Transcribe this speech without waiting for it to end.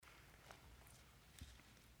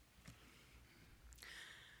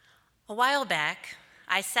A while back,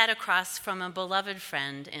 I sat across from a beloved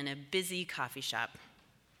friend in a busy coffee shop.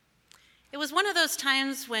 It was one of those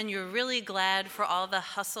times when you're really glad for all the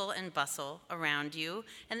hustle and bustle around you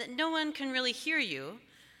and that no one can really hear you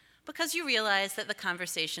because you realize that the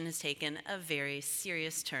conversation has taken a very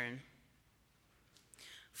serious turn.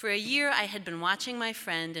 For a year, I had been watching my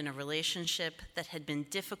friend in a relationship that had been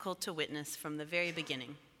difficult to witness from the very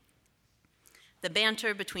beginning. The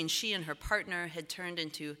banter between she and her partner had turned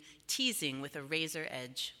into teasing with a razor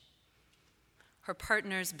edge. Her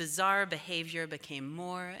partner's bizarre behavior became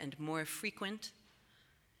more and more frequent.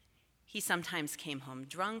 He sometimes came home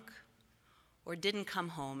drunk or didn't come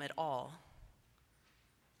home at all.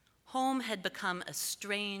 Home had become a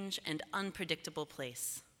strange and unpredictable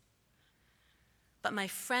place. But my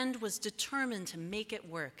friend was determined to make it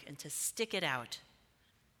work and to stick it out.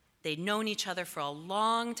 They'd known each other for a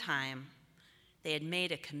long time. They had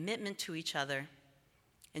made a commitment to each other,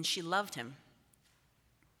 and she loved him.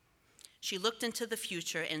 She looked into the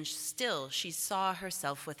future, and still she saw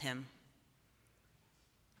herself with him.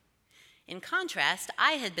 In contrast,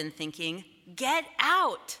 I had been thinking, get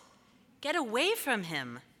out! Get away from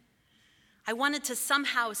him. I wanted to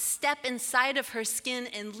somehow step inside of her skin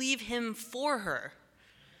and leave him for her.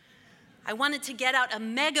 I wanted to get out a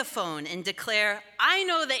megaphone and declare, I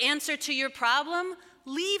know the answer to your problem,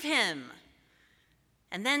 leave him.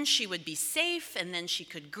 And then she would be safe, and then she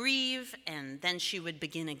could grieve, and then she would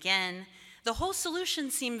begin again. The whole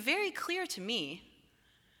solution seemed very clear to me.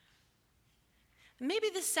 Maybe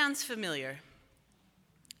this sounds familiar.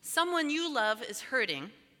 Someone you love is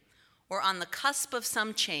hurting, or on the cusp of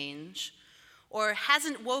some change, or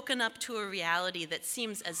hasn't woken up to a reality that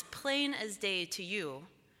seems as plain as day to you,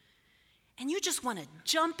 and you just want to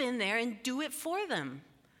jump in there and do it for them.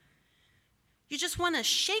 You just want to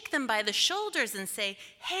shake them by the shoulders and say,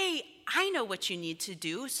 hey, I know what you need to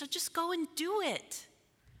do, so just go and do it.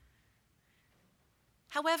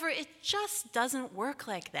 However, it just doesn't work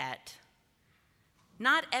like that.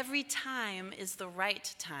 Not every time is the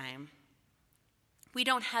right time. We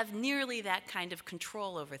don't have nearly that kind of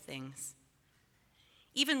control over things.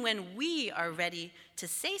 Even when we are ready to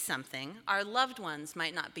say something, our loved ones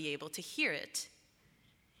might not be able to hear it.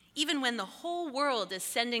 Even when the whole world is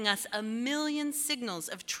sending us a million signals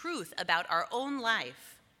of truth about our own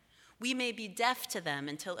life, we may be deaf to them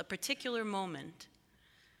until a particular moment.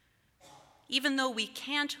 Even though we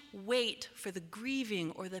can't wait for the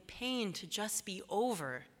grieving or the pain to just be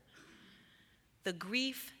over, the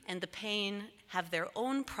grief and the pain have their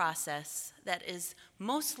own process that is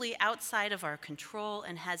mostly outside of our control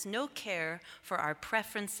and has no care for our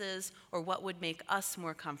preferences or what would make us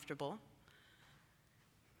more comfortable.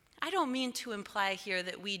 I don't mean to imply here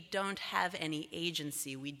that we don't have any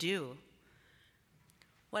agency. We do.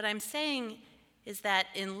 What I'm saying is that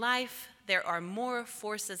in life, there are more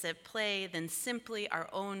forces at play than simply our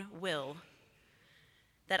own will.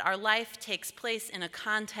 That our life takes place in a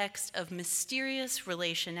context of mysterious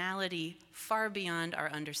relationality far beyond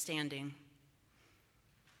our understanding.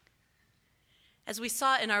 As we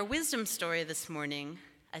saw in our wisdom story this morning,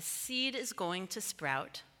 a seed is going to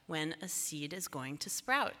sprout when a seed is going to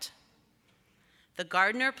sprout. The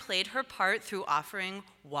gardener played her part through offering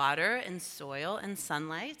water and soil and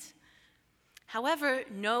sunlight. However,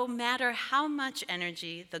 no matter how much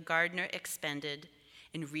energy the gardener expended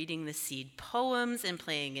in reading the seed poems and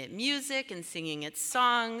playing it music and singing its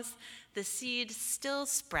songs, the seed still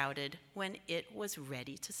sprouted when it was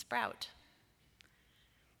ready to sprout.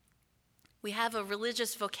 We have a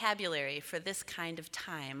religious vocabulary for this kind of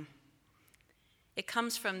time. It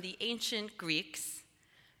comes from the ancient Greeks,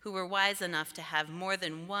 who were wise enough to have more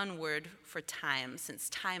than one word for time, since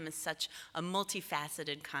time is such a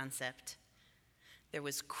multifaceted concept. There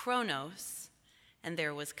was chronos, and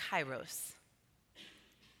there was kairos.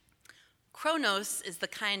 Chronos is the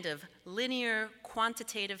kind of linear,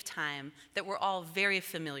 quantitative time that we're all very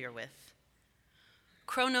familiar with.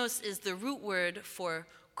 Chronos is the root word for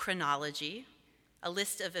chronology, a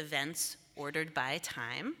list of events ordered by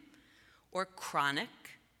time, or chronic,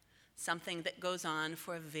 something that goes on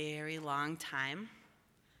for a very long time.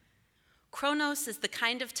 Chronos is the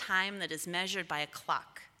kind of time that is measured by a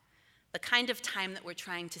clock, the kind of time that we're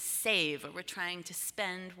trying to save or we're trying to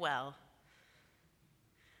spend well.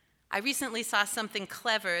 I recently saw something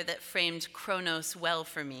clever that framed Chronos well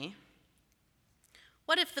for me.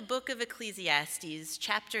 What if the book of Ecclesiastes,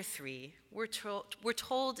 chapter 3, were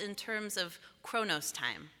told in terms of Chronos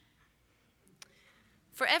time?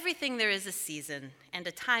 For everything there is a season, and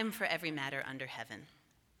a time for every matter under heaven.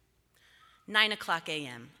 9:00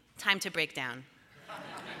 a.m., time to break down.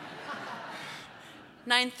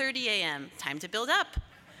 9:30 a.m., time to build up.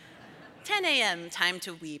 10 a.m., time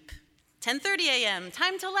to weep. 10:30 a.m.,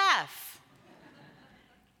 time to laugh.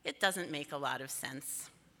 It doesn't make a lot of sense.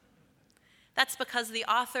 That's because the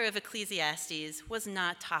author of Ecclesiastes was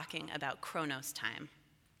not talking about chronos time.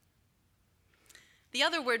 The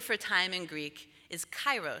other word for time in Greek is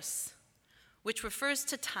kairos, which refers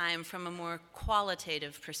to time from a more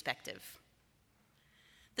qualitative perspective.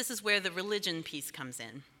 This is where the religion piece comes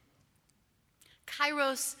in.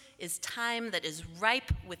 Kairos is time that is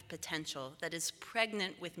ripe with potential, that is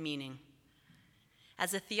pregnant with meaning.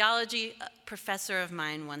 As a theology professor of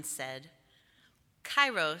mine once said,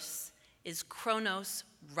 kairos is chronos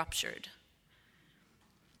ruptured.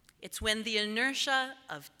 It's when the inertia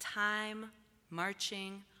of time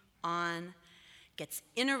marching on gets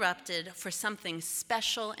interrupted for something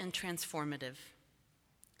special and transformative.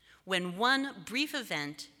 When one brief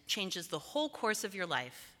event changes the whole course of your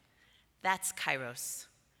life, that's kairos.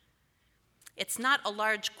 It's not a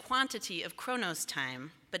large quantity of chronos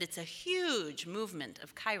time, but it's a huge movement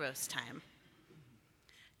of kairos time.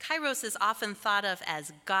 Kairos is often thought of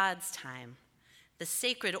as God's time, the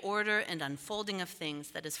sacred order and unfolding of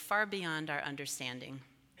things that is far beyond our understanding.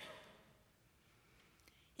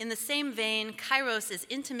 In the same vein, kairos is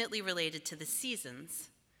intimately related to the seasons.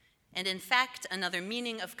 And in fact, another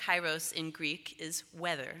meaning of kairos in Greek is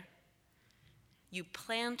weather. You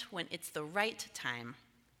plant when it's the right time.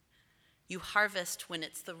 You harvest when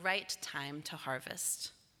it's the right time to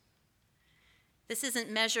harvest. This isn't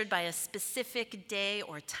measured by a specific day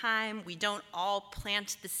or time. We don't all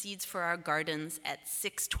plant the seeds for our gardens at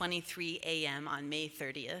 6:23 a.m. on May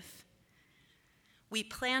 30th. We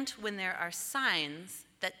plant when there are signs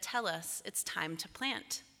that tell us it's time to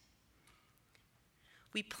plant.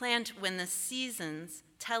 We plant when the seasons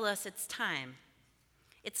tell us it's time.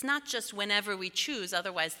 It's not just whenever we choose,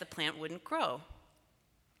 otherwise the plant wouldn't grow.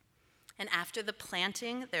 And after the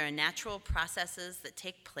planting, there are natural processes that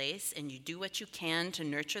take place, and you do what you can to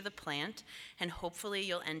nurture the plant, and hopefully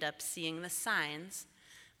you'll end up seeing the signs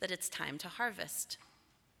that it's time to harvest.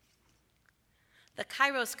 The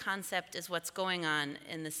kairos concept is what's going on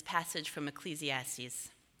in this passage from Ecclesiastes.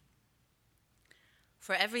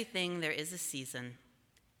 For everything there is a season,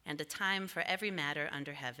 and a time for every matter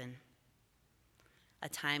under heaven. A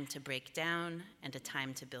time to break down and a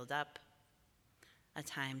time to build up. A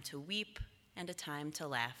time to weep and a time to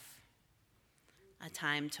laugh. A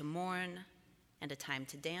time to mourn and a time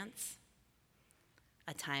to dance.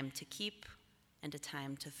 A time to keep and a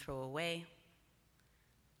time to throw away.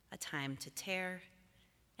 A time to tear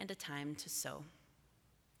and a time to sow.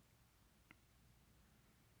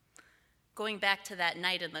 Going back to that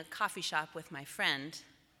night in the coffee shop with my friend,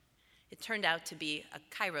 it turned out to be a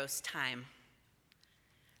kairos time.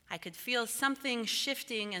 I could feel something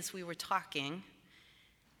shifting as we were talking.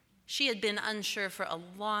 She had been unsure for a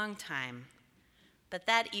long time, but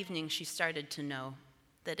that evening she started to know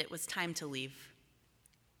that it was time to leave.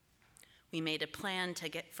 We made a plan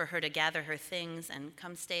for her to gather her things and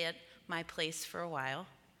come stay at my place for a while.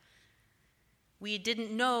 We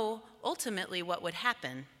didn't know ultimately what would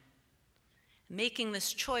happen. Making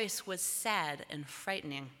this choice was sad and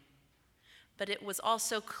frightening, but it was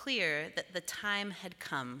also clear that the time had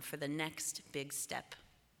come for the next big step.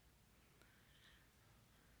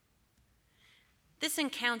 This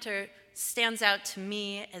encounter stands out to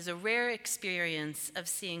me as a rare experience of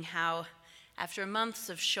seeing how, after months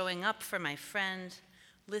of showing up for my friend,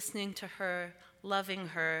 listening to her, loving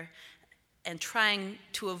her, and trying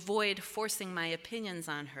to avoid forcing my opinions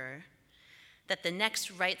on her, that the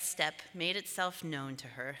next right step made itself known to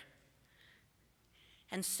her.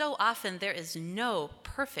 And so often there is no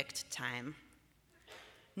perfect time,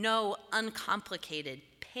 no uncomplicated,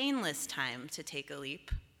 painless time to take a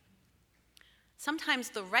leap. Sometimes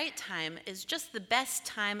the right time is just the best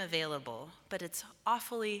time available, but it's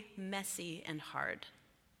awfully messy and hard.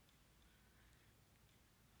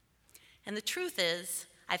 And the truth is,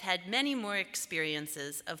 I've had many more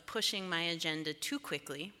experiences of pushing my agenda too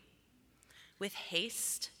quickly, with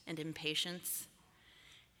haste and impatience,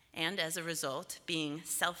 and as a result, being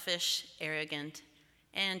selfish, arrogant,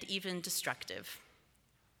 and even destructive.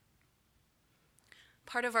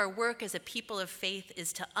 Part of our work as a people of faith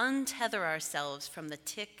is to untether ourselves from the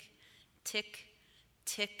tick, tick,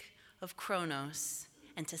 tick of chronos,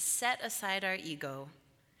 and to set aside our ego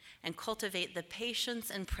and cultivate the patience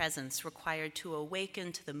and presence required to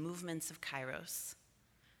awaken to the movements of kairos.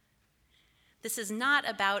 This is not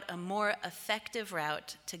about a more effective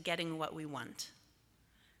route to getting what we want.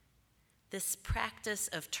 This practice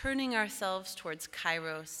of turning ourselves towards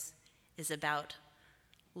kairos is about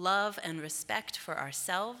love and respect for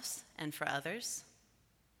ourselves and for others,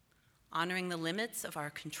 honoring the limits of our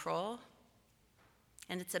control,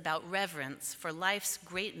 and it's about reverence for life's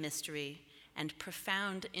great mystery and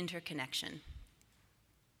profound interconnection.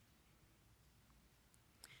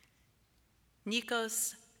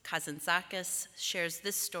 Nikos Kazantzakis shares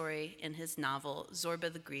this story in his novel,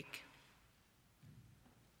 Zorba the Greek.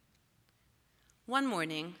 One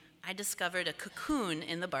morning, I discovered a cocoon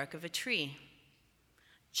in the bark of a tree.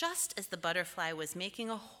 Just as the butterfly was making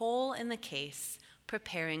a hole in the case,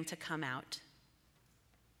 preparing to come out.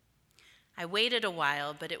 I waited a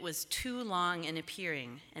while, but it was too long in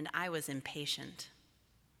appearing, and I was impatient.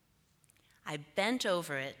 I bent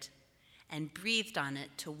over it and breathed on it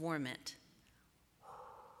to warm it.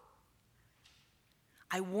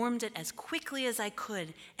 I warmed it as quickly as I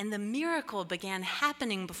could, and the miracle began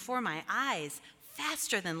happening before my eyes,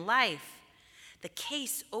 faster than life. The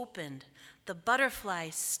case opened. The butterfly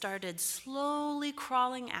started slowly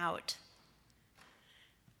crawling out.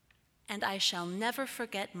 And I shall never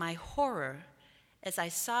forget my horror as I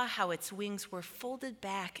saw how its wings were folded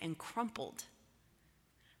back and crumpled.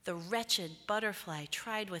 The wretched butterfly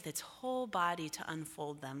tried with its whole body to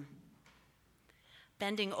unfold them.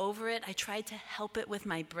 Bending over it, I tried to help it with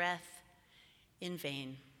my breath, in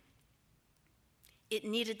vain. It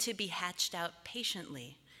needed to be hatched out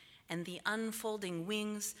patiently, and the unfolding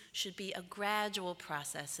wings should be a gradual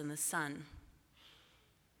process in the sun.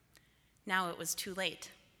 Now it was too late.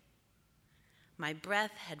 My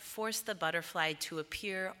breath had forced the butterfly to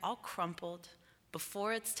appear all crumpled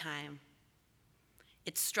before its time.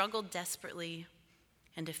 It struggled desperately,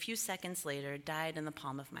 and a few seconds later died in the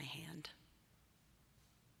palm of my hand.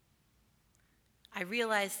 I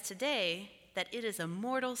realize today that it is a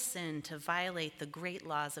mortal sin to violate the great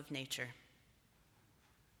laws of nature.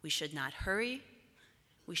 We should not hurry,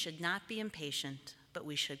 we should not be impatient, but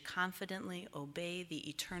we should confidently obey the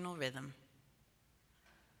eternal rhythm.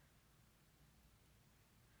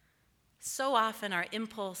 So often our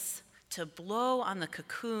impulse to blow on the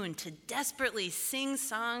cocoon, to desperately sing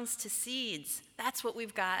songs to seeds, that's what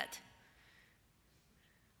we've got.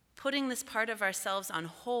 Putting this part of ourselves on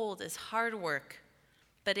hold is hard work,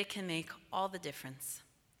 but it can make all the difference.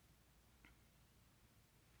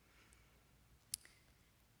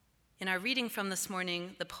 In our reading from this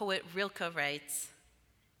morning, the poet Rilke writes,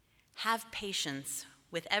 "Have patience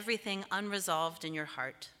with everything unresolved in your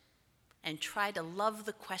heart, and try to love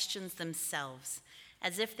the questions themselves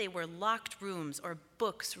as if they were locked rooms or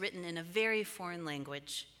books written in a very foreign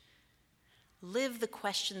language. Live the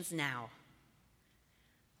questions now.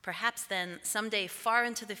 Perhaps then, someday far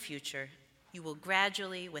into the future, you will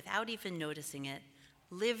gradually, without even noticing it,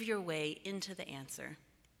 live your way into the answer."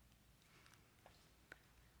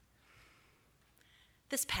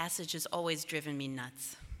 This passage has always driven me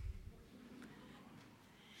nuts.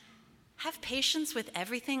 Have patience with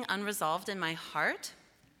everything unresolved in my heart?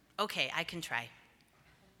 Okay, I can try.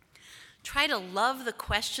 Try to love the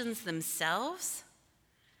questions themselves?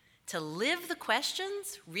 To live the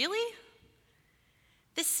questions? Really?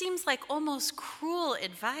 This seems like almost cruel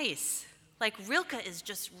advice, like Rilke is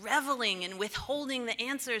just reveling in withholding the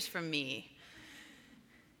answers from me.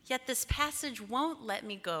 Yet this passage won't let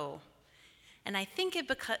me go. And I think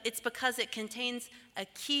it's because it contains a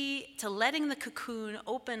key to letting the cocoon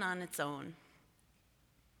open on its own.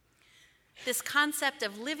 This concept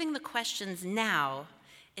of living the questions now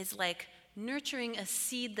is like nurturing a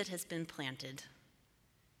seed that has been planted.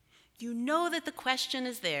 You know that the question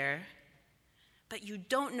is there, but you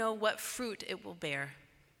don't know what fruit it will bear.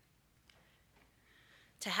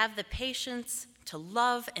 To have the patience to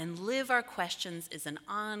love and live our questions is an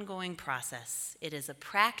ongoing process. It is a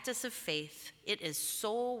practice of faith, it is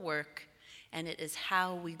soul work, and it is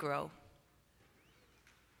how we grow.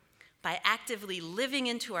 By actively living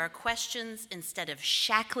into our questions instead of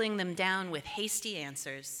shackling them down with hasty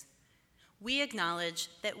answers, we acknowledge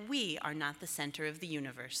that we are not the center of the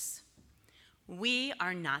universe. We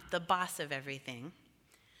are not the boss of everything,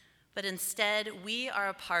 but instead we are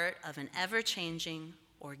a part of an ever-changing,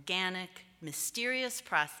 organic, mysterious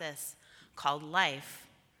process called life,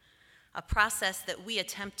 a process that we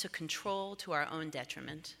attempt to control to our own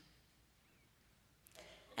detriment.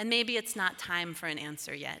 And maybe it's not time for an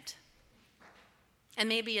answer yet. And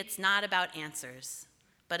maybe it's not about answers,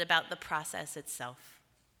 but about the process itself.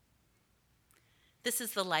 This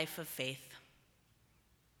is the life of faith.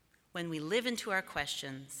 When we live into our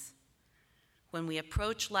questions, when we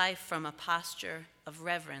approach life from a posture of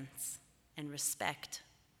reverence and respect,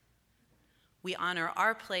 we honor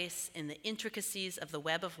our place in the intricacies of the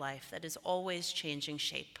web of life that is always changing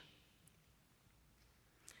shape.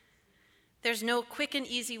 There's no quick and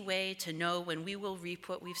easy way to know when we will reap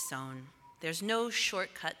what we've sown. There's no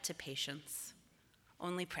shortcut to patience,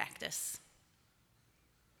 only practice.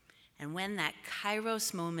 And when that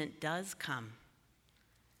kairos moment does come,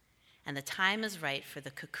 and the time is right for the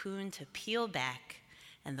cocoon to peel back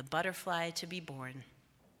and the butterfly to be born,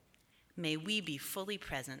 may we be fully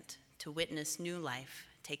present to witness new life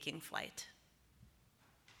taking flight.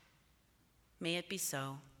 May it be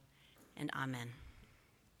so, and amen.